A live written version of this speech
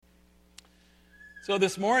So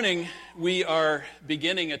this morning, we are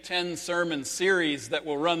beginning a 10-sermon series that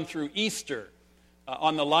will run through Easter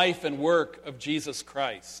on the life and work of Jesus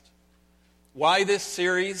Christ. Why this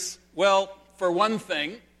series? Well, for one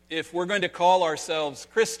thing, if we're going to call ourselves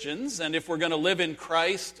Christians, and if we're going to live in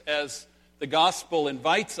Christ as the gospel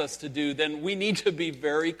invites us to do, then we need to be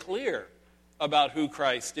very clear about who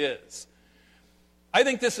Christ is. I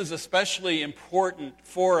think this is especially important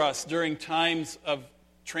for us during times of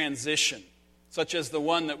transition, such as the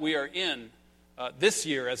one that we are in this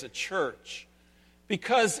year as a church.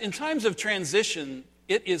 Because in times of transition,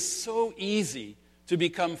 it is so easy to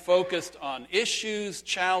become focused on issues,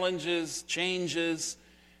 challenges, changes,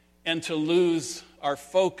 and to lose our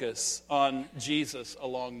focus on Jesus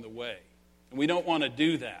along the way. And we don't want to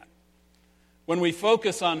do that. When we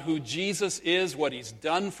focus on who Jesus is, what he's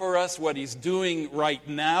done for us, what he's doing right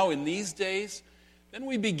now in these days, then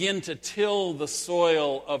we begin to till the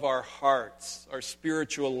soil of our hearts, our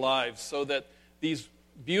spiritual lives, so that these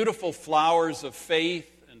beautiful flowers of faith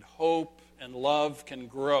and hope and love can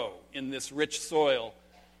grow in this rich soil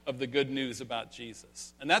of the good news about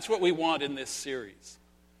Jesus. And that's what we want in this series.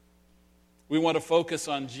 We want to focus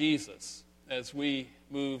on Jesus as we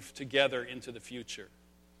move together into the future.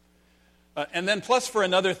 And then plus for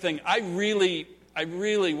another thing, I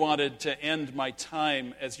really wanted to end my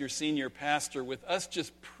time as your senior pastor with us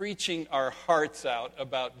just preaching our hearts out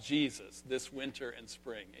about Jesus this winter and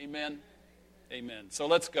spring. Amen? Amen. So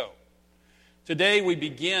let's go. Today we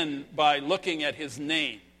begin by looking at his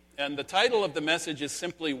name. And the title of the message is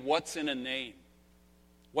simply, What's in a Name?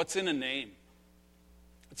 What's in a name?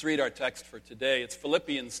 Let's read our text for today. It's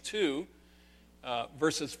Philippians 2,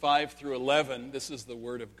 verses 5 through 11. This is the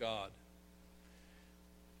Word of God.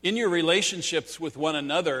 In your relationships with one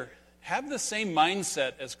another, have the same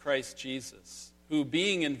mindset as Christ Jesus, who,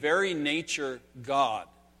 being in very nature God,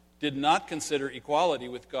 did not consider equality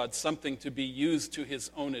with God something to be used to his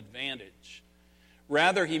own advantage.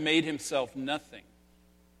 Rather, he made himself nothing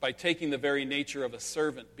by taking the very nature of a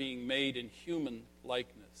servant, being made in human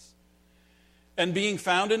likeness. And being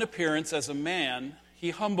found in appearance as a man, he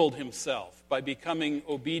humbled himself by becoming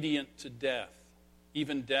obedient to death,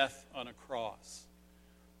 even death on a cross.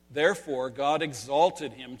 Therefore, God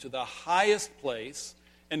exalted him to the highest place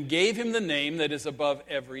and gave him the name that is above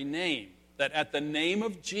every name, that at the name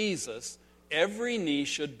of Jesus every knee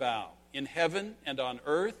should bow, in heaven and on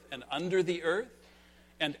earth and under the earth,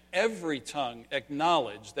 and every tongue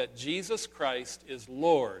acknowledge that Jesus Christ is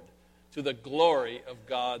Lord, to the glory of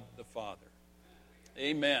God the Father.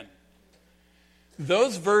 Amen.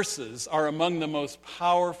 Those verses are among the most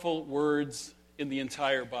powerful words in the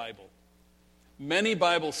entire Bible. Many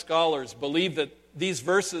Bible scholars believe that these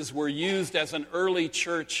verses were used as an early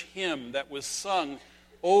church hymn that was sung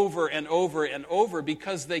over and over and over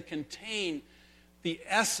because they contain the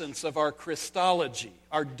essence of our Christology,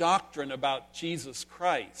 our doctrine about Jesus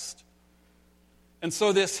Christ. And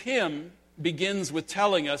so this hymn begins with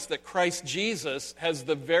telling us that Christ Jesus has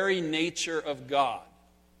the very nature of God.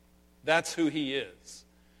 That's who he is.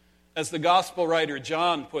 As the gospel writer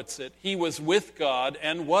John puts it, he was with God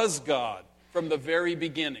and was God from the very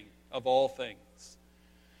beginning of all things.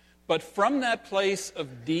 But from that place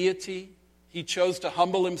of deity, he chose to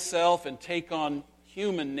humble himself and take on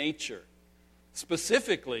human nature,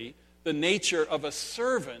 specifically the nature of a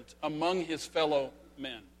servant among his fellow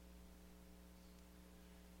men.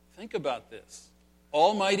 Think about this.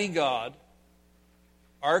 Almighty God,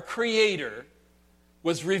 our Creator,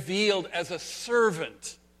 was revealed as a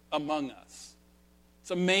servant among us.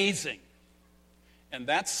 It's amazing. And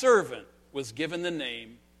that servant was given the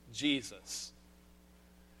name Jesus.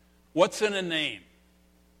 What's in a name?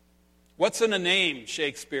 What's in a name,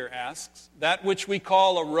 Shakespeare asks? That which we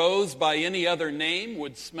call a rose by any other name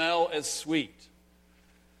would smell as sweet.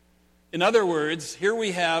 In other words, here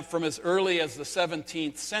we have from as early as the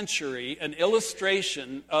 17th century an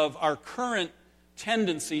illustration of our current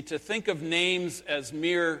tendency to think of names as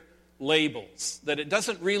mere labels, that it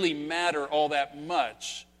doesn't really matter all that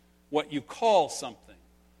much what you call something.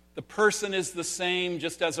 The person is the same,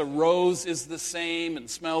 just as a rose is the same and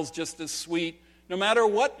smells just as sweet, no matter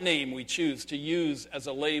what name we choose to use as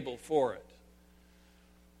a label for it.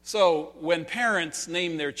 So when parents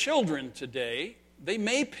name their children today, they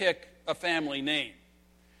may pick a family name.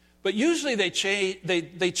 But usually they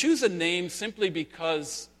choose a name simply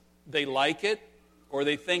because they like it or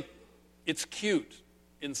they think it's cute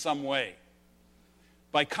in some way.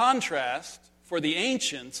 By contrast, for the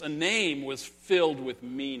ancients, a name was filled with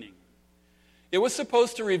meaning. It was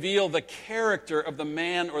supposed to reveal the character of the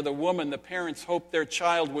man or the woman the parents hoped their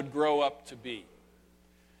child would grow up to be.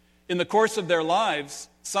 In the course of their lives,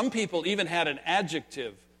 some people even had an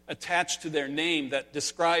adjective attached to their name that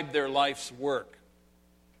described their life's work.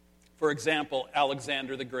 For example,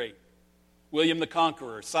 Alexander the Great, William the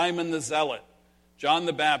Conqueror, Simon the Zealot, John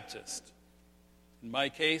the Baptist. In my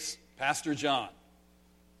case, Pastor John.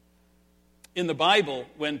 In the Bible,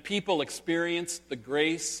 when people experienced the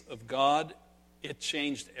grace of God, it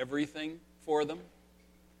changed everything for them.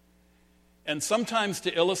 And sometimes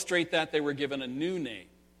to illustrate that, they were given a new name.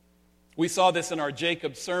 We saw this in our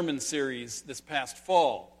Jacob sermon series this past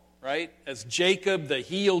fall, right? As Jacob, the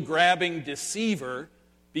heel-grabbing deceiver,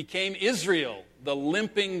 became Israel, the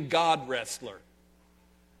limping God wrestler.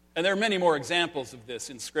 And there are many more examples of this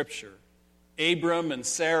in Scripture. Abram and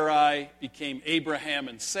Sarai became Abraham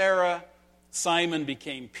and Sarah. Simon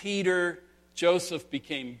became Peter. Joseph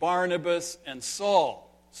became Barnabas. And Saul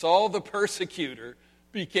the persecutor,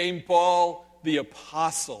 became Paul, the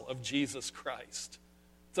apostle of Jesus Christ.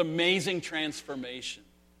 It's amazing transformation,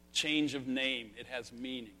 change of name. It has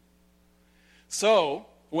meaning. So,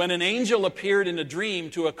 when an angel appeared in a dream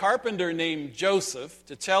to a carpenter named Joseph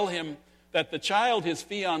to tell him that the child his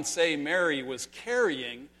fiancée Mary was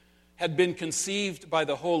carrying had been conceived by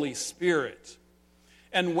the Holy Spirit,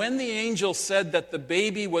 and when the angel said that the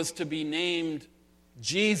baby was to be named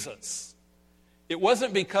Jesus, it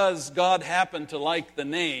wasn't because God happened to like the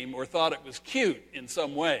name or thought it was cute in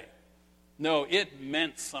some way. No, it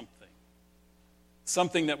meant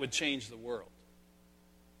something that would change the world.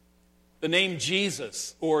 The name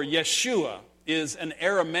Jesus, or Yeshua, is an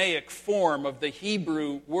Aramaic form of the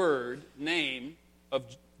Hebrew word name of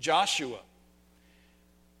Joshua.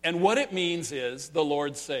 And what it means is, the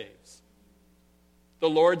Lord saves. The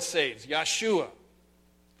Lord saves. Yeshua,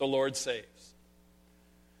 the Lord saves.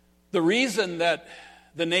 The reason that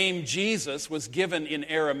the name Jesus was given in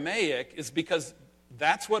Aramaic is because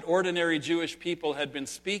that's what ordinary Jewish people had been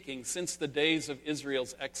speaking since the days of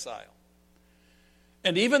Israel's exile.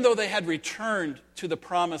 And even though they had returned to the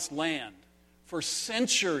promised land, for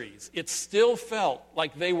centuries, it still felt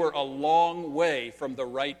like they were a long way from the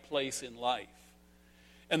right place in life.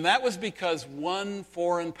 And that was because one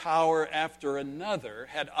foreign power after another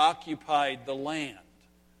had occupied the land.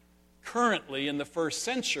 Currently, in the first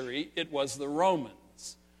century, it was the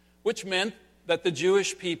Romans, which meant that the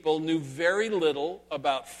Jewish people knew very little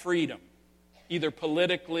about freedom, either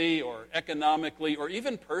politically or economically or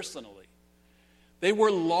even personally. They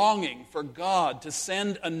were longing for God to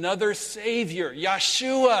send another Savior,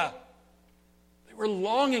 Yeshua. They were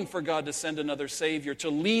longing for God to send another Savior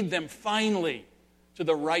to lead them finally to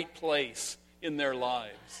the right place in their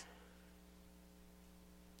lives.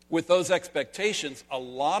 With those expectations, a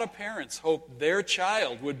lot of parents hoped their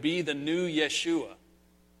child would be the new Yeshua.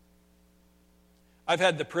 I've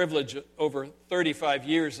had the privilege over 35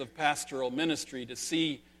 years of pastoral ministry to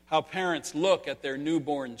see how parents look at their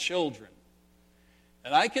newborn children.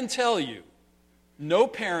 And I can tell you, no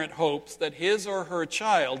parent hopes that his or her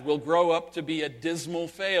child will grow up to be a dismal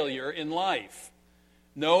failure in life.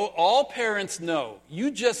 No, all parents know.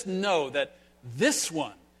 You just know that this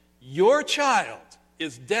one, your child,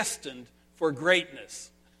 is destined for greatness.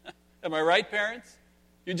 Am I right, parents?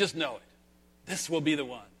 You just know it. This will be the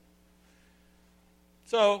one.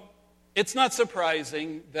 So, it's not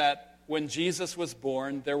surprising that when Jesus was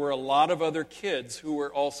born, there were a lot of other kids who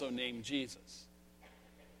were also named Jesus.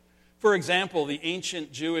 For example, the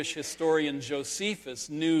ancient Jewish historian Josephus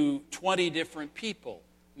knew 20 different people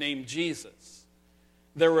named Jesus.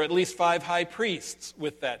 There were at least 5 high priests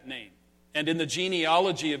with that name. And in the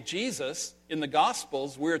genealogy of Jesus, in the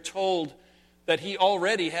Gospels, we're told that he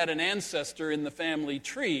already had an ancestor in the family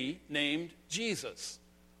tree named Jesus.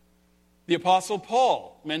 The Apostle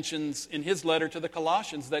Paul mentions in his letter to the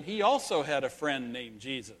Colossians that he also had a friend named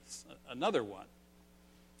Jesus, another one.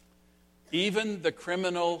 Even the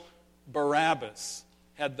criminal Barabbas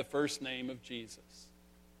had the first name of Jesus.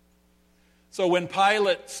 So when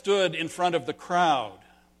Pilate stood in front of the crowd,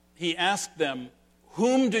 he asked them,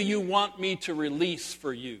 "Whom do you want me to release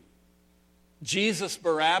for you? Jesus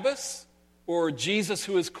Barabbas or Jesus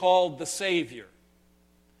who is called the Savior?"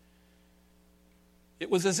 It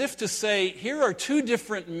was as if to say, here are 2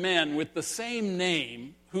 different men with the same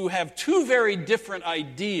name who have 2 very different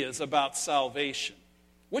ideas about salvation.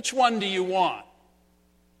 Which one do you want?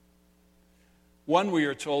 One, we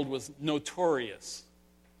are told, was notorious.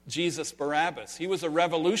 Jesus Barabbas. He was a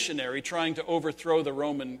revolutionary trying to overthrow the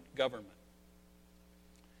Roman government.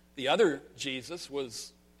 The other Jesus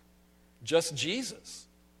was just Jesus,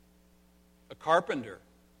 a carpenter,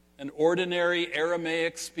 an ordinary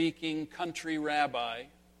Aramaic-speaking country rabbi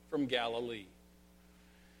from Galilee.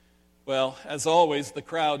 Well, as always, the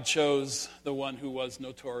crowd chose the one who was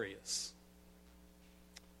notorious.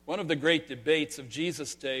 One of the great debates of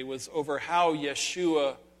Jesus' day was over how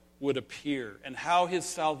Yeshua would appear and how his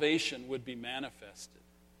salvation would be manifested.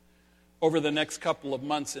 Over the next couple of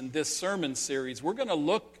months in this sermon series, we're going to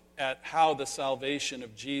look at how the salvation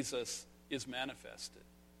of Jesus is manifested.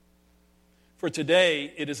 For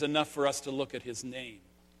today, it is enough for us to look at his name.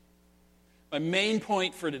 My main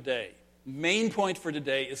point for today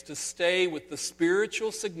is to stay with the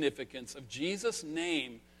spiritual significance of Jesus'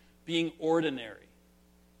 name being ordinary,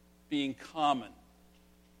 being common.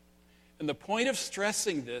 And the point of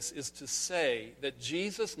stressing this is to say that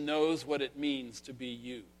Jesus knows what it means to be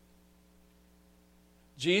you.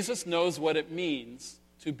 Jesus knows what it means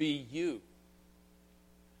to be you.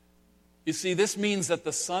 You see, this means that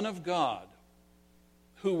the Son of God,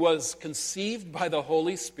 who was conceived by the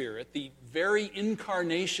Holy Spirit, the very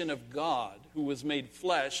incarnation of God, who was made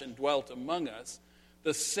flesh and dwelt among us,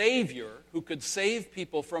 the Savior who could save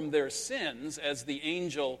people from their sins, as the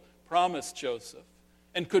angel promised Joseph,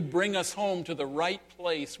 and could bring us home to the right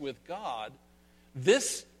place with God,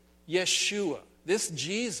 this Yeshua, this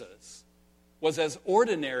Jesus, was as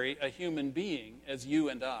ordinary a human being as you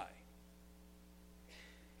and I.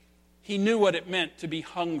 He knew what it meant to be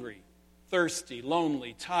hungry, thirsty,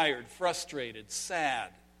 lonely, tired, frustrated, sad.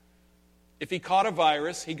 If he caught a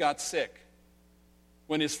virus, he got sick.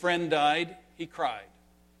 When his friend died, he cried.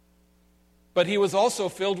 But he was also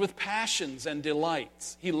filled with passions and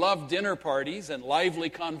delights. He loved dinner parties and lively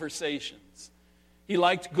conversations. He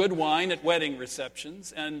liked good wine at wedding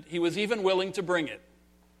receptions, and he was even willing to bring it.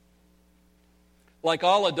 Like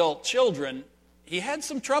all adult children, he had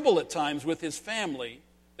some trouble at times with his family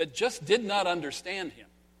that just did not understand him.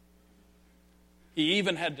 He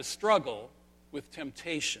even had to struggle with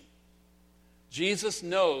temptation. Jesus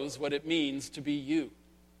knows what it means to be you.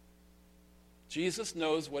 Jesus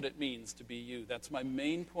knows what it means to be you. That's my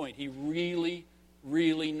main point. He really,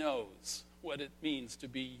 really knows what it means to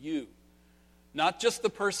be you. Not just the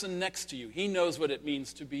person next to you. He knows what it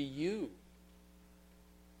means to be you.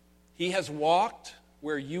 He has walked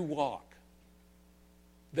where you walk.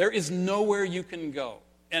 There is nowhere you can go,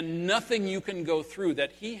 and nothing you can go through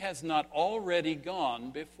that he has not already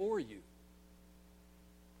gone before you.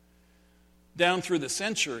 Down through the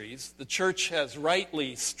centuries, the church has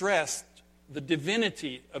rightly stressed the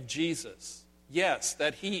divinity of Jesus. Yes,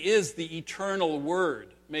 that he is the eternal Word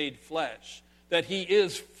made flesh, that he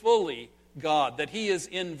is fully God, that he is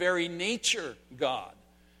in very nature God,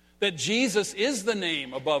 that Jesus is the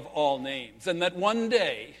name above all names, and that one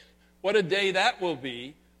day, what a day that will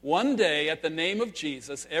be, one day at the name of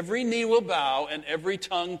Jesus, every knee will bow and every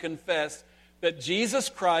tongue confess that Jesus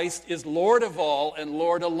Christ is Lord of all and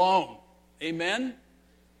Lord alone. Amen?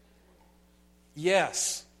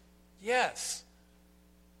 Yes. Yes.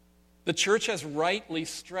 The church has rightly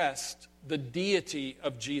stressed the deity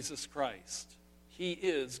of Jesus Christ. He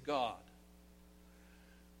is God.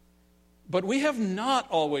 But we have not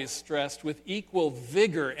always stressed with equal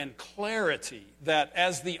vigor and clarity that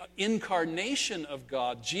as the incarnation of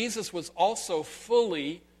God, Jesus was also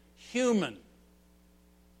fully human.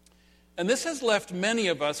 And this has left many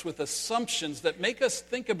of us with assumptions that make us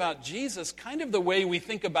think about Jesus kind of the way we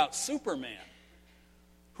think about Superman,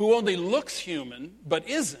 who only looks human but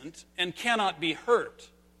isn't and cannot be hurt.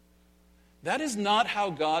 That is not how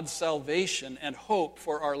God's salvation and hope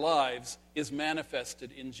for our lives is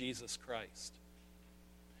manifested in Jesus Christ.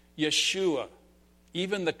 Yeshua,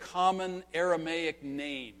 even the common Aramaic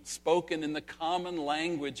name spoken in the common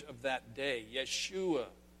language of that day, Yeshua,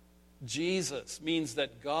 Jesus, means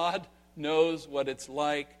that God knows what it's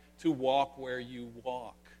like to walk where you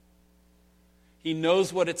walk. He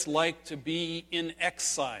knows what it's like to be in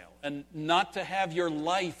exile and not to have your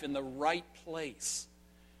life in the right place.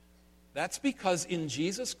 That's because in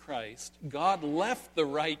Jesus Christ, God left the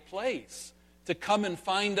right place to come and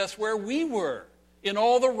find us where we were, in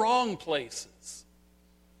all the wrong places.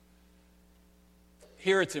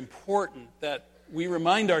 Here it's important that we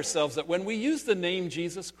remind ourselves that when we use the name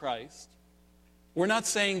Jesus Christ, we're not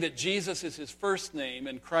saying that Jesus is his first name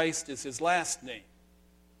and Christ is his last name.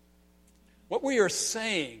 What we are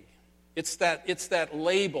saying, it's that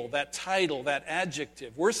label, that title, that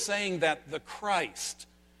adjective. We're saying that the Christ,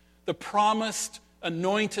 the promised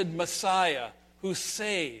anointed Messiah who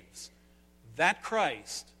saves, that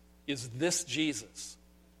Christ is this Jesus.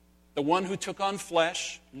 The one who took on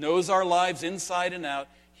flesh, knows our lives inside and out.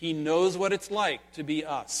 He knows what it's like to be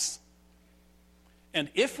us. And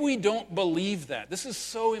if we don't believe that, this is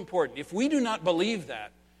so important. If we do not believe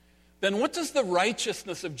that, then what does the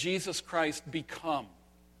righteousness of Jesus Christ become?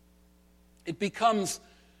 It becomes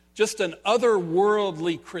just an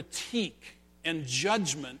otherworldly critique and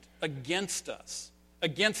judgment against us,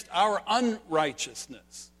 against our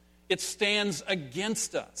unrighteousness. It stands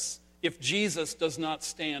against us if Jesus does not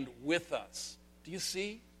stand with us. Do you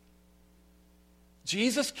see?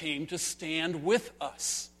 Jesus came to stand with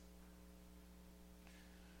us.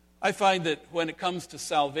 I find that when it comes to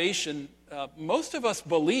salvation, most of us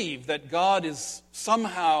believe that God is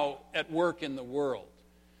somehow at work in the world.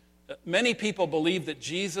 Many people believe that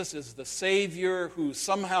Jesus is the Savior who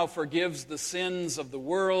somehow forgives the sins of the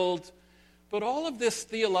world. But all of this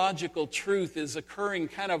theological truth is occurring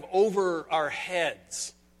kind of over our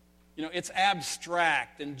heads. It's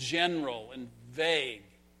abstract and general and vague.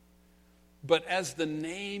 But as the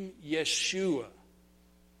name Yeshua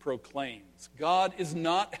proclaims, God is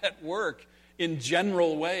not at work in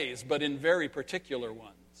general ways, but in very particular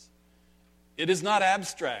ones. It is not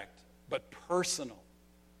abstract, but personal.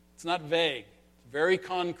 It's not vague. It's very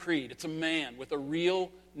concrete. It's a man with a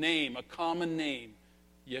real name, a common name,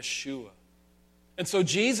 Yeshua. And so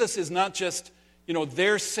Jesus is not just,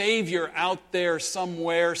 their Savior out there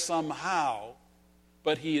somewhere, somehow,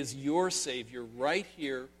 but he is your Savior right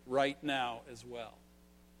here, right now as well.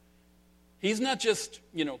 He's not just,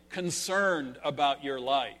 concerned about your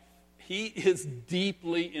life. He is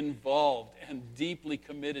deeply involved and deeply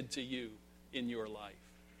committed to you in your life.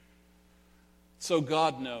 So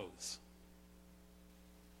God knows.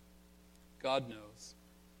 God knows.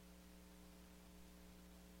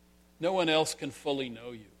 No one else can fully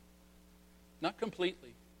know you. Not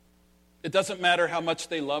completely. It doesn't matter how much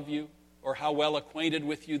they love you or how well acquainted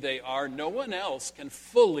with you they are. No one else can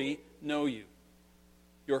fully know you.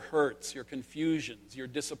 Your hurts, your confusions, your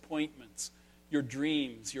disappointments, your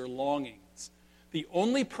dreams, your longings. The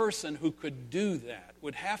only person who could do that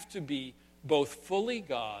would have to be both fully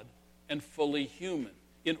God and fully human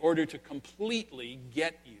in order to completely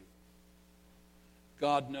get you.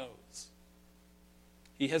 God knows.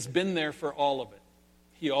 He has been there for all of it.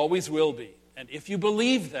 He always will be. And if you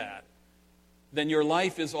believe that, then your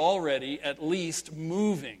life is already at least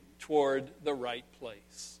moving toward the right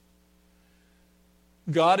place.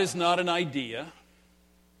 God is not an idea.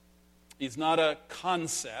 He's not a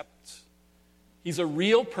concept. He's a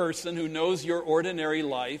real person who knows your ordinary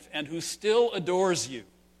life and who still adores you.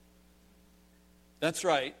 That's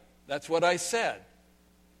right. That's what I said.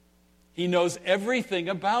 He knows everything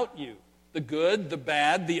about you, the good, the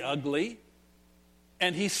bad, the ugly,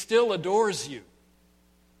 and he still adores you.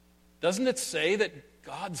 Doesn't it say that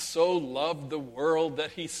God so loved the world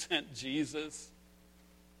that he sent Jesus?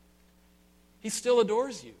 He still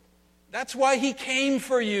adores you. That's why he came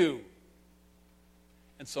for you.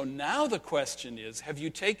 And so now the question is, have you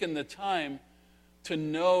taken the time to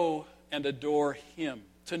know and adore him,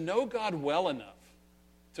 to know God well enough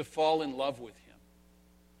to fall in love with him?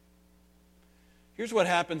 Here's what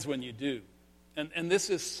happens when you do. And this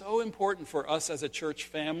is so important for us as a church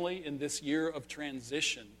family in this year of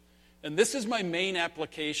transition. And this is my main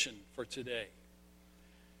application for today.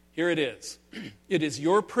 Here it is. It is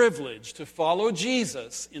your privilege to follow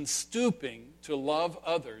Jesus in stooping to love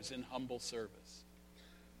others in humble service.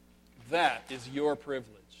 That is your privilege.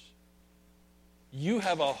 You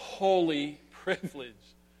have a holy privilege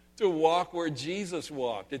to walk where Jesus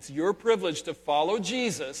walked. It's your privilege to follow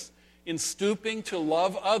Jesus in stooping to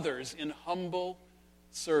love others in humble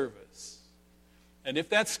service. And if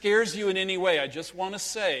that scares you in any way, I just want to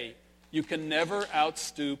say, you can never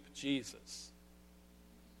outstoop Jesus.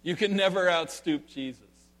 You can never outstoop Jesus.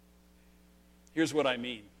 Here's what I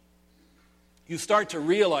mean. You start to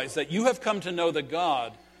realize that you have come to know the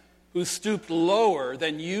God who stooped lower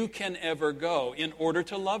than you can ever go in order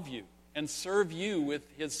to love you and serve you with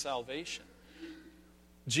his salvation.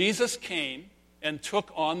 Jesus came and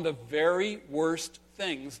took on the very worst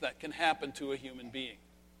things that can happen to a human being.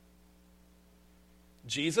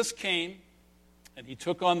 Jesus came and he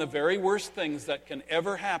took on the very worst things that can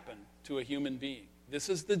ever happen to a human being. This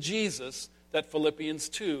is the Jesus that Philippians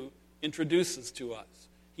 2 introduces to us.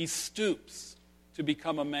 He stoops to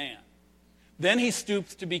become a man. Then he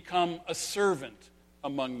stoops to become a servant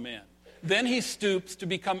among men. Then he stoops to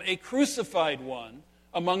become a crucified one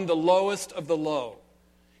among the lowest of the low.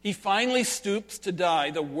 He finally stoops to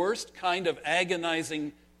die the worst kind of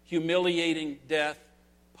agonizing, humiliating death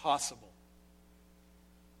possible.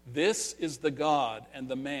 This is the God and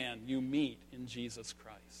the man you meet in Jesus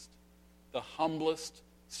Christ, the humblest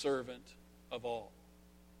servant of all.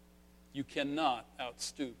 You cannot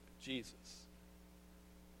outstoop Jesus.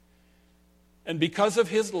 And because of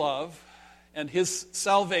his love and his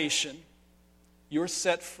salvation, you're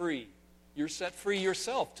set free. You're set free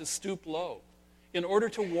yourself to stoop low in order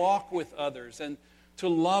to walk with others and to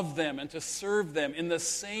love them and to serve them in the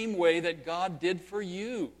same way that God did for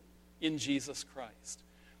you in Jesus Christ.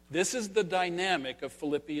 This is the dynamic of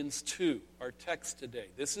Philippians 2, our text today.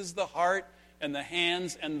 This is the heart and the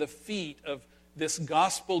hands and the feet of this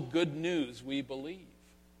gospel good news we believe.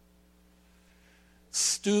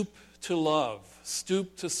 Stoop to love,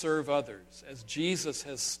 stoop to serve others, as Jesus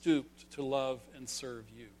has stooped to love and serve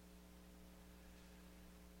you.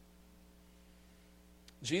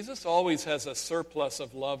 Jesus always has a surplus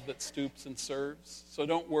of love that stoops and serves, so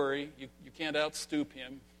don't worry, you can't outstoop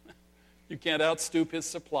him. You can't outstoop his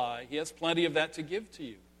supply. He has plenty of that to give to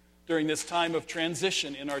you during this time of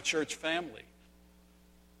transition in our church family.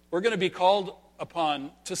 We're going to be called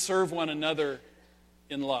upon to serve one another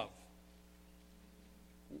in love.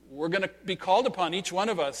 We're going to be called upon, each one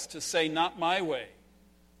of us, to say, not my way.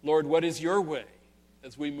 Lord, what is your way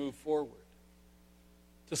as we move forward?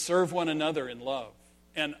 To serve one another in love.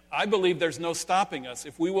 And I believe there's no stopping us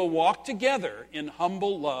if we will walk together in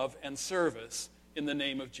humble love and service in the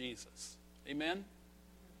name of Jesus. Amen?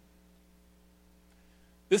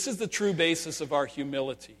 This is the true basis of our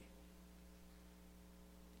humility.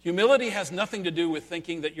 Humility has nothing to do with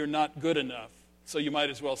thinking that you're not good enough, so you might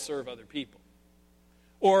as well serve other people.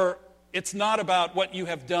 Or it's not about what you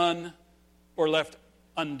have done or left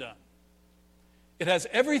undone. It has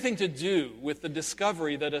everything to do with the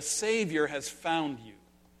discovery that a Savior has found you.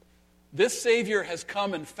 This Savior has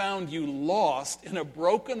come and found you lost in a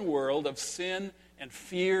broken world of sin and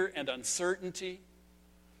fear and uncertainty.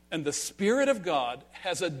 And the Spirit of God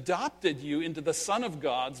has adopted you into the Son of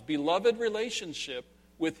God's beloved relationship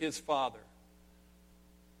with his Father.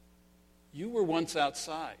 You were once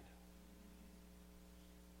outside.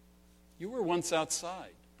 You were once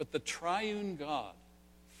outside, but the triune God,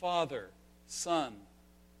 Father, Son,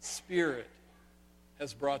 Spirit,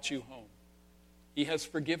 has brought you home. He has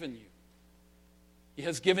forgiven you. He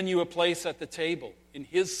has given you a place at the table in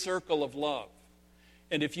his circle of love.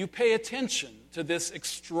 And if you pay attention to this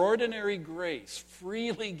extraordinary grace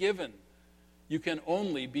freely given, you can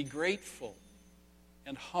only be grateful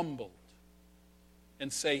and humbled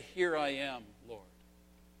and say, here I am, Lord.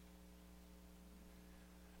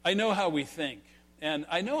 I know how we think, and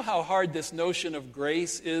I know how hard this notion of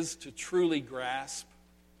grace is to truly grasp.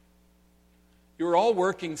 You're all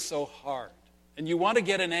working so hard, and you want to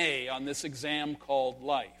get an A on this exam called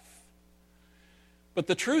life. But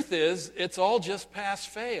the truth is, it's all just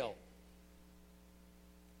pass-fail.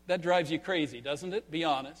 That drives you crazy, doesn't it? Be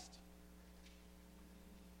honest.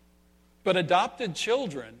 But adopted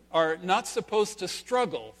children are not supposed to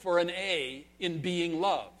struggle for an A in being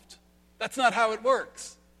loved. That's not how it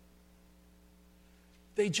works.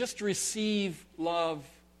 They just receive love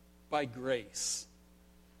by grace.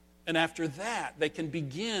 And after that, they can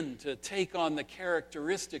begin to take on the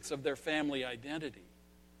characteristics of their family identity.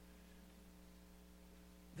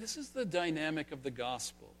 This is the dynamic of the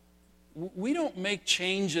gospel. We don't make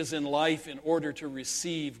changes in life in order to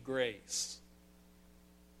receive grace.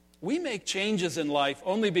 We make changes in life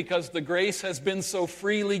only because the grace has been so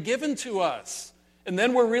freely given to us. And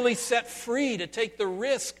then we're really set free to take the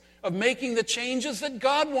risk of making the changes that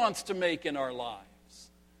God wants to make in our lives.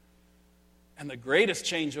 And the greatest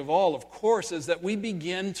change of all, of course, is that we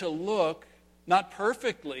begin to look, not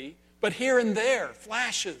perfectly, but here and there,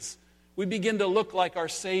 flashes. We begin to look like our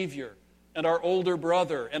Savior and our older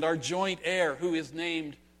brother and our joint heir, who is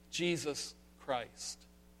named Jesus Christ.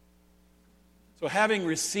 So having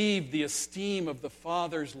received the esteem of the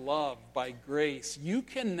Father's love by grace, you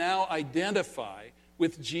can now identify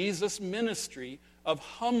with Jesus' ministry of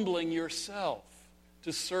humbling yourself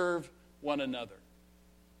to serve one another.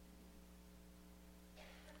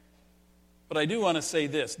 But I do want to say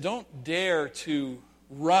this. Don't dare to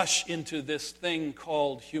rush into this thing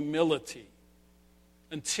called humility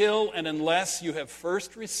until and unless you have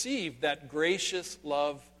first received that gracious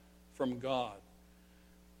love from God.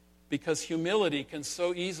 Because humility can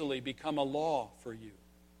so easily become a law for you.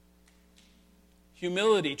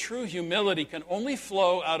 Humility, true humility, can only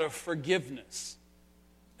flow out of forgiveness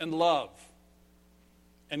and love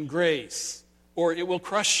and grace, or it will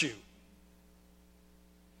crush you.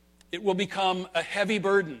 It will become a heavy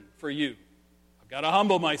burden for you. I've got to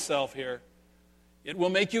humble myself here. It will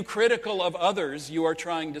make you critical of others you are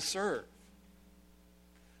trying to serve.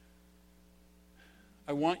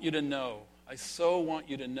 I want you to know, I so want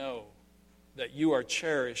you to know that you are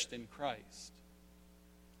cherished in Christ.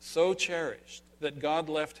 So cherished that God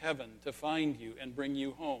left heaven to find you and bring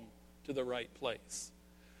you home to the right place.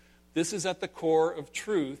 This is at the core of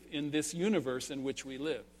truth in this universe in which we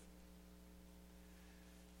live.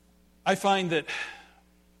 I find that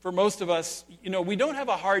for most of us, we don't have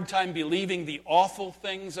a hard time believing the awful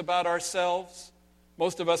things about ourselves.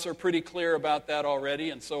 Most of us are pretty clear about that already,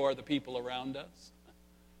 and so are the people around us.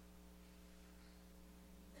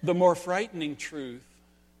 The more frightening truth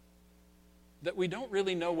that we don't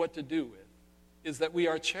really know what to do with is that we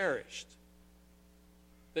are cherished,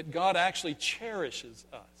 that God actually cherishes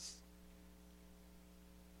us,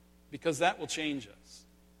 because that will change us.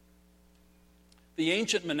 The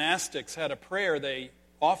ancient monastics had a prayer they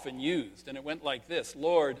often used, and it went like this: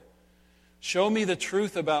 Lord, show me the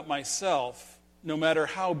truth about myself, no matter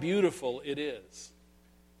how beautiful it is.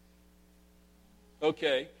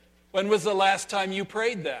 Okay, when was the last time you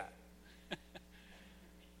prayed that?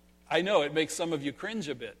 I know it makes some of you cringe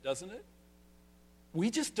a bit, doesn't it? We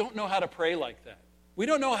just don't know how to pray like that. We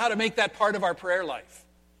don't know how to make that part of our prayer life.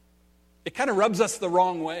 It kind of rubs us the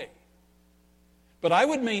wrong way. But I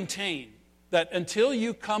would maintain that until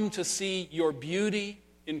you come to see your beauty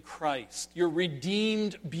in Christ, your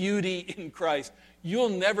redeemed beauty in Christ, you'll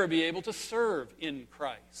never be able to serve in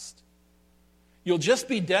Christ. You'll just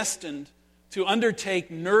be destined to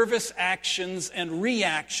undertake nervous actions and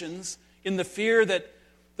reactions in the fear that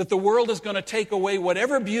the world is going to take away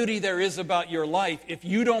whatever beauty there is about your life if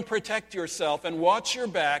you don't protect yourself and watch your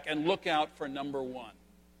back and look out for number one.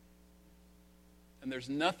 And there's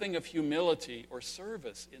nothing of humility or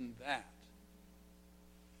service in that.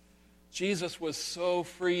 Jesus was so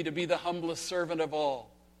free to be the humblest servant of all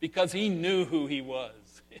because he knew who he was.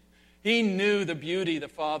 He knew the beauty the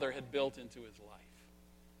Father had built into his life.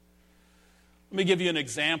 Let me give you an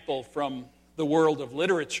example from the world of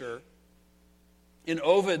literature. In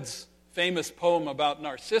Ovid's famous poem about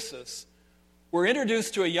Narcissus, we're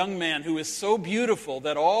introduced to a young man who is so beautiful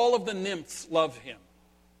that all of the nymphs love him.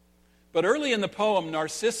 But early in the poem,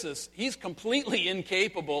 Narcissus, he's completely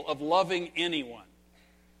incapable of loving anyone.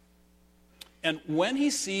 And when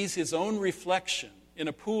he sees his own reflection in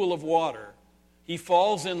a pool of water, he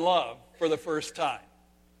falls in love for the first time.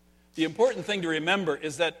 The important thing to remember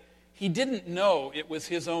is that he didn't know it was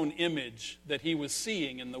his own image that he was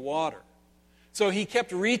seeing in the water. So he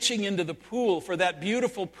kept reaching into the pool for that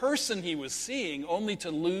beautiful person he was seeing, only to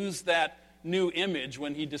lose that new image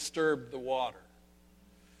when he disturbed the water.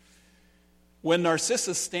 When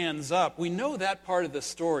Narcissus stands up, we know that part of the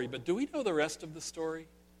story, but do we know the rest of the story?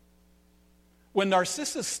 When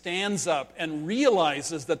Narcissus stands up and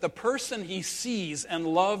realizes that the person he sees and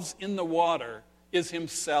loves in the water is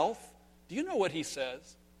himself, do you know what he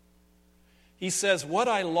says? He says, "What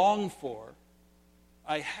I long for,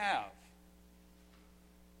 I have.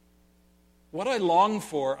 What I long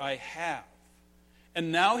for, I have."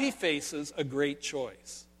 And now he faces a great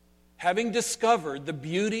choice. Having discovered the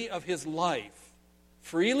beauty of his life,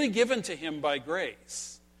 freely given to him by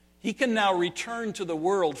grace, he can now return to the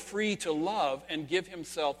world free to love and give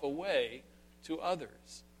himself away to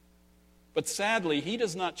others. But sadly, he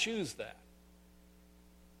does not choose that.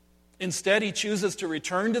 Instead, he chooses to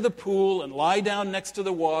return to the pool and lie down next to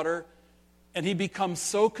the water, and he becomes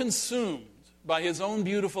so consumed by his own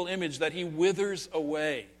beautiful image that he withers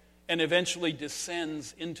away and eventually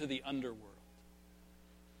descends into the underworld.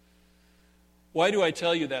 Why do I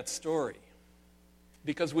tell you that story?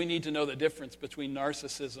 Because we need to know the difference between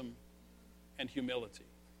narcissism and humility.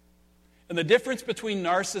 And the difference between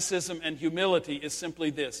narcissism and humility is simply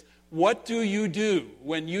this: what do you do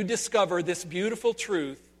when you discover this beautiful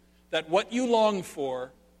truth that what you long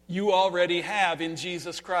for, you already have in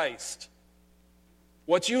Jesus Christ?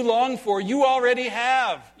 What you long for, you already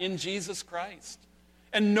have in Jesus Christ.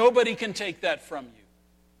 And nobody can take that from you.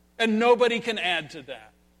 And nobody can add to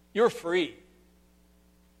that. You're free.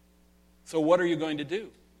 So what are you going to do?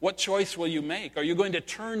 What choice will you make? Are you going to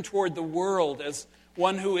turn toward the world as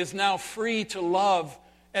one who is now free to love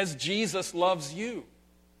as Jesus loves you?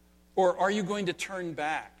 Or are you going to turn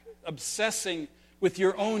back, obsessing with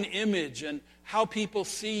your own image and how people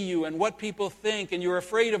see you and what people think, and you're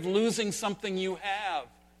afraid of losing something you have,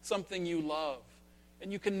 something you love,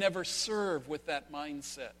 and you can never serve with that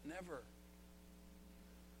mindset, never.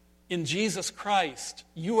 In Jesus Christ,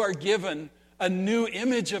 you are given a new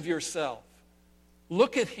image of yourself.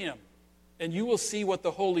 Look at him, and you will see what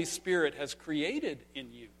the Holy Spirit has created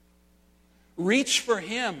in you. Reach for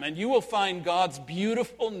him, and you will find God's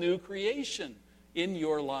beautiful new creation in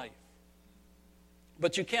your life.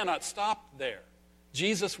 But you cannot stop there.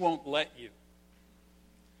 Jesus won't let you.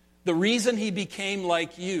 The reason he became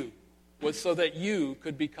like you was so that you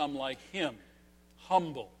could become like him,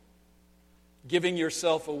 humble, giving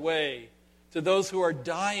yourself away to those who are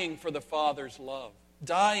dying for the Father's love,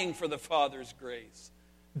 dying for the Father's grace,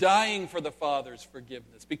 dying for the Father's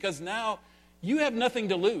forgiveness. Because now you have nothing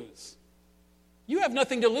to lose. You have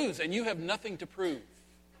nothing to lose, and you have nothing to prove.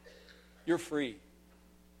 You're free.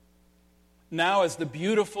 Now, as the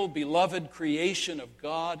beautiful, beloved creation of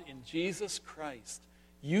God in Jesus Christ,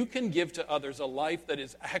 you can give to others a life that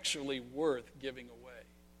is actually worth giving away.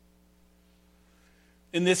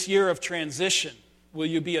 In this year of transition, will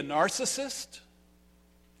you be a narcissist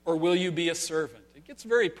or will you be a servant? It gets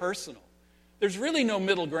very personal. There's really no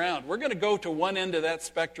middle ground. We're going to go to one end of that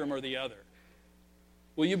spectrum or the other.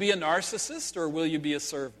 Will you be a narcissist or will you be a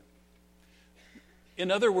servant?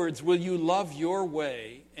 In other words, will you love your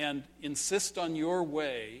way and insist on your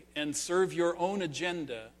way and serve your own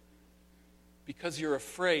agenda because you're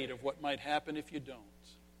afraid of what might happen if you don't?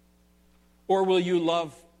 Or will you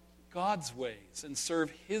love God's ways and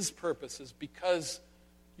serve His purposes because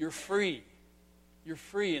you're free? You're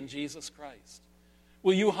free in Jesus Christ.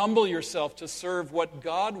 Will you humble yourself to serve what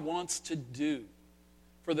God wants to do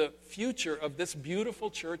for the future of this beautiful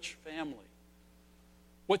church family?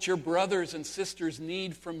 What your brothers and sisters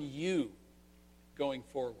need from you going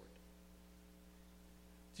forward?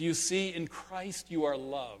 Do you see, in Christ you are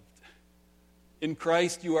loved? In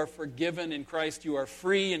Christ you are forgiven. In Christ you are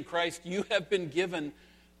free. In Christ you have been given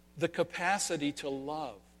the capacity to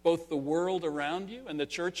love both the world around you and the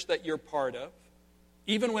church that you're part of,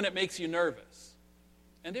 even when it makes you nervous.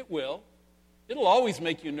 And it will. It'll always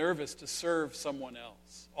make you nervous to serve someone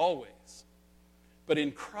else, always. But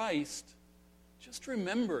in Christ, just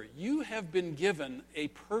remember, you have been given a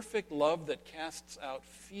perfect love that casts out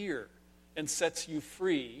fear and sets you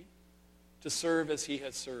free to serve as He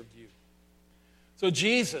has served you. So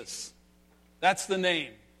Jesus, that's the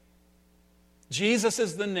name. Jesus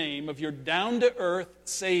is the name of your down-to-earth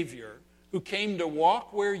Savior who came to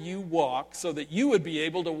walk where you walk so that you would be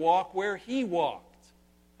able to walk where He walked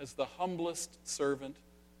as the humblest servant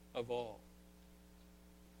of all.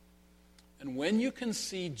 And when you can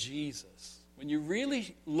see Jesus, when you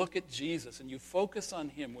really look at Jesus and you focus on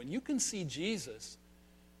Him, when you can see Jesus,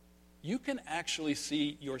 you can actually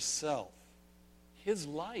see yourself, His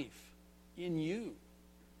life in you.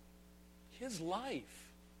 His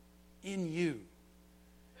life in you.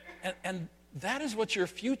 And that is what your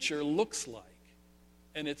future looks like.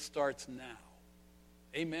 And it starts now.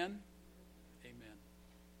 Amen? Amen.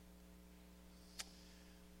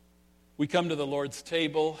 We come to the Lord's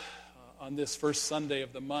table on this first Sunday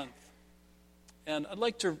of the month. And I'd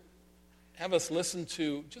like to have us listen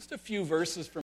to just a few verses from